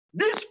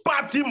This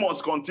party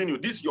must continue.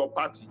 This your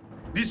party.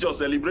 This your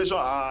celebration.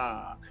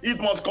 It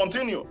must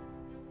continue.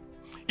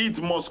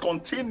 It must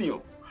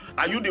continue.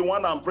 Are you the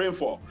one I'm praying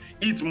for?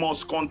 It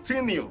must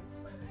continue.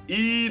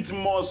 It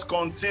must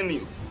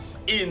continue.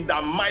 In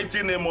the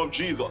mighty name of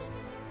Jesus.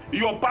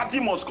 Your party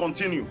must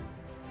continue.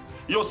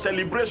 Your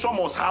celebration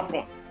must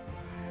happen.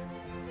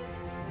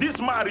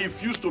 This man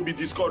refused to be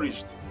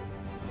discouraged.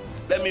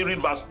 Let me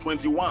read verse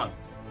 21.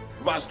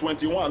 Verse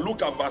 21.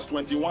 Look at verse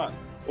 21.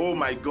 Oh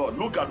my God.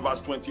 Look at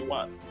verse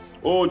 21.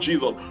 Oh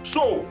Jesus.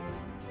 So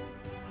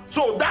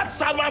that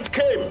servant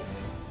came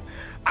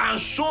and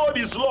showed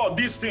his Lord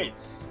these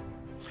things.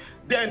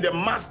 Then the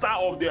master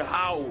of the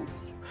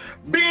house,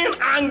 being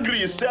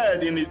angry,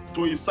 said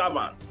to his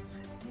servant,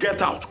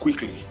 get out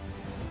quickly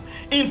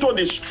into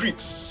the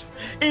streets,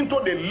 into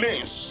the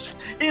lanes,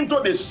 into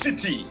the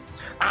city,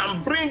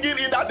 and bring in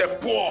either the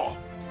poor,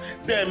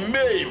 the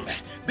maimed,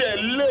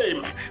 the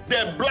lame,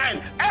 the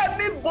blind,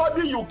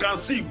 anybody you can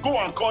see, go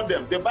and call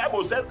them. The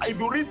Bible says, if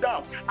you read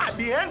down, at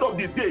the end of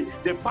the day,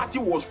 the party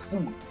was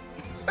full.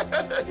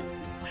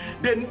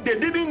 They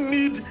didn't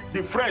need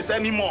the friends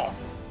anymore.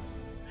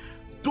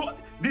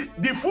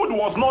 The food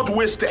was not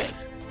wasted.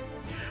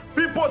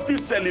 People still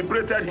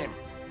celebrated him.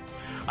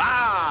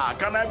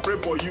 Can I pray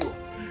for you?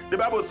 The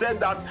Bible said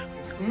that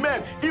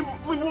men,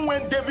 even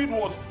when David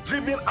was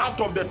driven out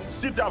of the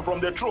city and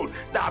from the throne,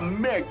 that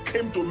men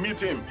came to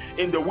meet him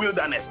in the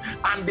wilderness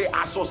and they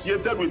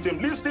associated with him.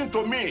 Listen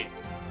to me.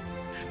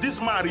 This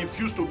man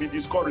refused to be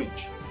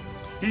discouraged.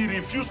 He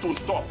refused to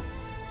stop.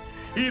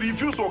 He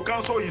refused to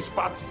cancel his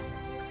party.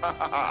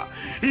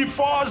 He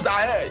forged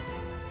ahead.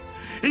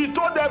 He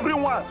told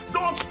everyone,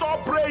 don't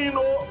stop praying,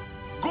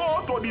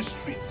 go to the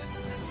street.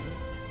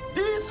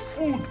 This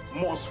food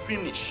must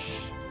finish.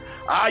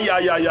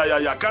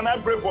 Can I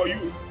pray for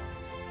you?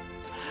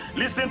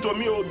 Listen to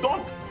me,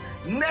 don't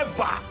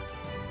never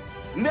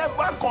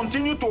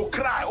continue to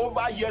cry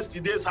over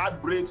yesterday's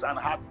heartbreaks and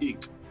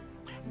heartache.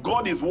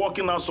 God is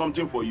working out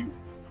something for you.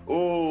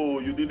 Oh,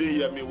 you didn't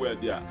hear me well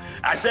there.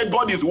 I said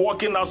God is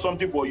working out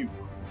something for you.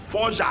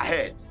 Forge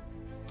ahead.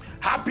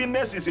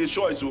 Happiness is a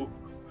choice.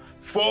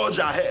 Forge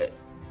ahead.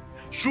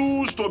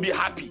 Choose to be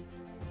happy.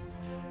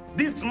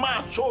 This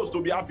man chose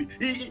to be happy.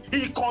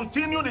 He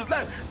continued his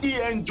life.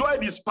 He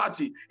enjoyed his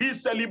party.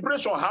 His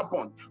celebration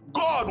happened.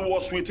 God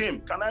was with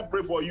him. Can I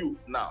pray for you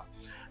now?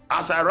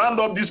 As I round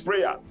up this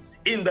prayer,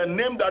 in the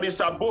name that is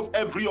above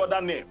every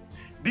other name,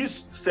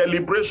 this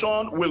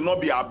celebration will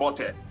not be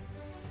aborted.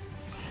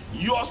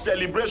 Your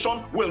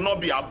celebration will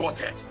not be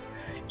aborted.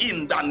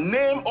 In the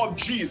name of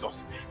Jesus.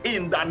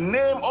 In the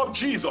name of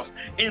Jesus.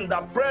 In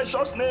the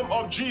precious name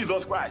of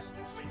Jesus Christ.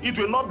 It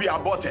will not be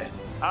aborted.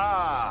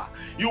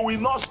 You will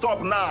not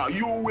stop now.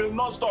 You will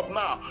not stop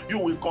now. You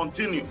will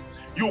continue.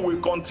 You will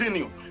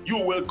continue. You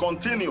will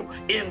continue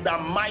in the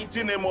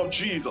mighty name of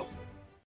Jesus.